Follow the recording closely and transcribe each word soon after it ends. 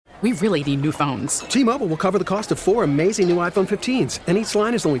We really need new phones. T-Mobile will cover the cost of 4 amazing new iPhone 15s, and each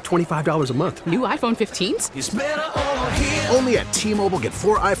line is only $25 a month. New iPhone 15s? It's better over here. Only at T-Mobile, get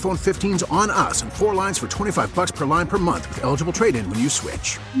 4 iPhone 15s on us and 4 lines for $25 per line per month with eligible trade-in when you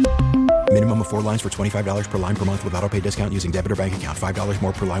switch. Minimum of 4 lines for $25 per line per month with autopay discount using debit or bank account. $5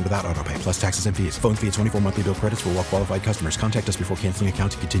 more per line without autopay, plus taxes and fees. Phone fee at 24 monthly bill credits for well-qualified customers. Contact us before canceling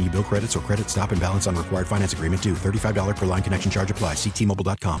account to continue bill credits or credit stop and balance on required finance agreement due. $35 per line connection charge applies. See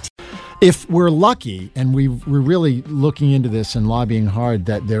T-Mobile.com. If we're lucky, and we're really looking into this and lobbying hard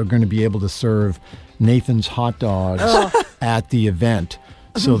that they're going to be able to serve Nathan's hot dogs at the event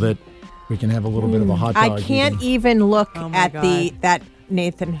so that we can have a little bit of a hot dog I can't eating. even look at that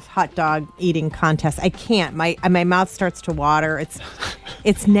Nathan's hot dog eating contest. I can't. My mouth starts to water.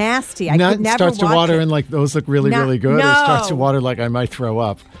 It's nasty. I could never starts to watch water it. and like those look really good, or starts to water like I might throw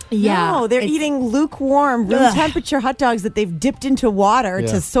up. Yeah, no, they're eating lukewarm, room temperature hot dogs that they've dipped into water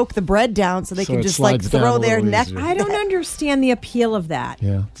to soak the bread down so they can it just like slides down throw a their little neck. easier. I don't understand the appeal of that.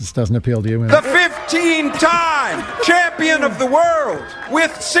 Yeah, this doesn't appeal to you. The 15-time champion of the world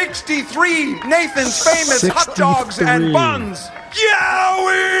with 63 Nathan's famous hot dogs and buns,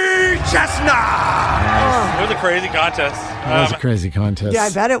 Joey Chestnut. It was a crazy contest. That was a crazy contest. Yeah,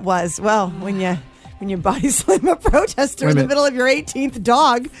 I bet it was. Well, when you body slam a protester in the middle of your 18th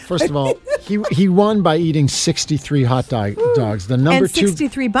dog. First of all, he won by eating 63 hot dogs. The number and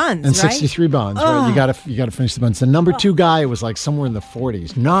 63 buns, and right? 63 buns. Right? You got to finish the buns. The number 2 guy was like somewhere in the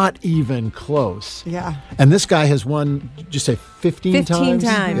 40s, not even close. Yeah. And this guy has won, just say 15 times.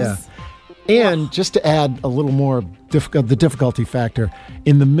 Yeah. And just to add a little more the difficulty factor,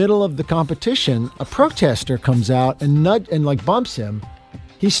 in the middle of the competition, a protester comes out and bumps him.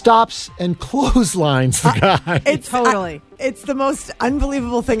 He stops and clotheslines the guy. It's the most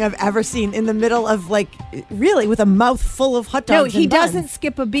unbelievable thing I've ever seen in the middle of really with a mouth full of hot dogs. No, he and buns. doesn't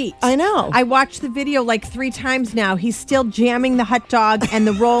skip a beat. I know. I watched the video 3 times now. He's still jamming the hot dog and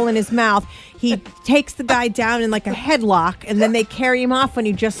the roll in his mouth. He takes the guy down in a headlock, and then they carry him off when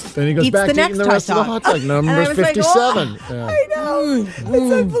he just then he goes eats back the to next eating the rest of the hot dog. Number 57. I know. It's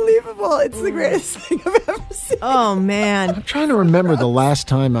unbelievable. It's the greatest thing I've ever seen. Oh, man. I'm trying to remember the last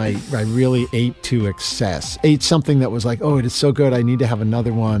time I really ate to excess. Ate something that was like, oh, it is so good, I need to have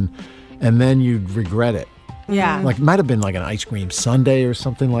another one. And then you'd regret it. Yeah. It might have been like an ice cream sundae or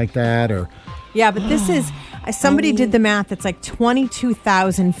something like that. Yeah, but this is, somebody did the math. It's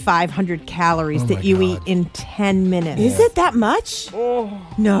 22,500 calories that you eat in 10 minutes. Is it that much? Oh.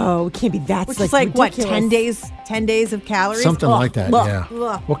 No, it can't be that. Which is what, 10 days? 10 days of calories? Something like that, yeah.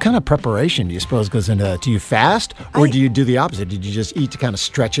 What kind of preparation do you suppose goes into that? Do you fast, or do you do the opposite? Did you just eat to kind of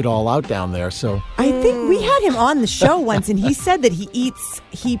stretch it all out down there? So I think we had him on the show once, and he said that he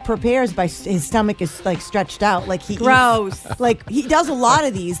prepares by his stomach is stretched out, gross. He does a lot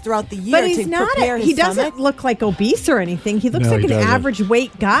of these throughout the year. But he's not. He doesn't look like obese or anything. He looks like an average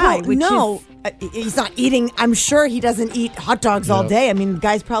weight guy. He's not eating. I'm sure he doesn't eat hot dogs all day. I mean, the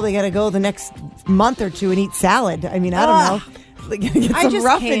guy's probably got to go the next month or two and eat salad. I mean, I don't know. Get I some just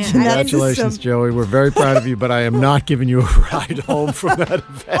roughage can't. in that congratulations, system. Joey. We're very proud of you, but I am not giving you a ride home from that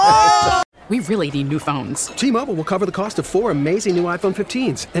event. We really need new phones. T-Mobile will cover the cost of 4 amazing new iPhone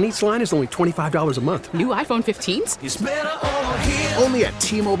 15s, and each line is only $25 a month. New iPhone 15s? It's better over here. Only at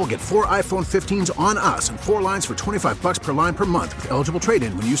T-Mobile, get 4 iPhone 15s on us and 4 lines for $25 per line per month with eligible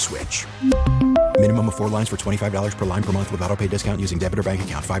trade-in when you switch. Minimum of 4 lines for $25 per line per month with autopay discount using debit or bank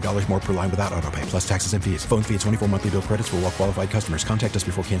account. $5 more per line without autopay, plus taxes and fees. Phone fee at 24 monthly bill credits for well-qualified customers. Contact us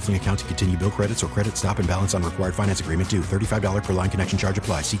before canceling account to continue bill credits or credit stop and balance on required finance agreement due. $35 per line connection charge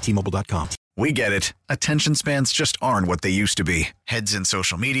applies. See T-Mobile.com. We get it. Attention spans just aren't what they used to be. Heads in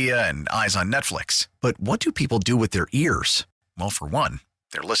social media and eyes on Netflix. But what do people do with their ears? Well, for one,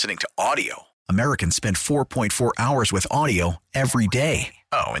 they're listening to audio. Americans spend 4.4 hours with audio every day.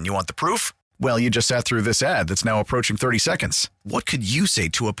 Oh, and you want the proof? Well, you just sat through this ad that's now approaching 30 seconds. What could you say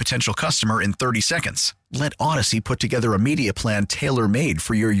to a potential customer in 30 seconds? Let Odyssey put together a media plan tailor-made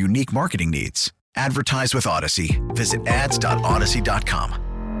for your unique marketing needs. Advertise with Odyssey. Visit ads.odyssey.com.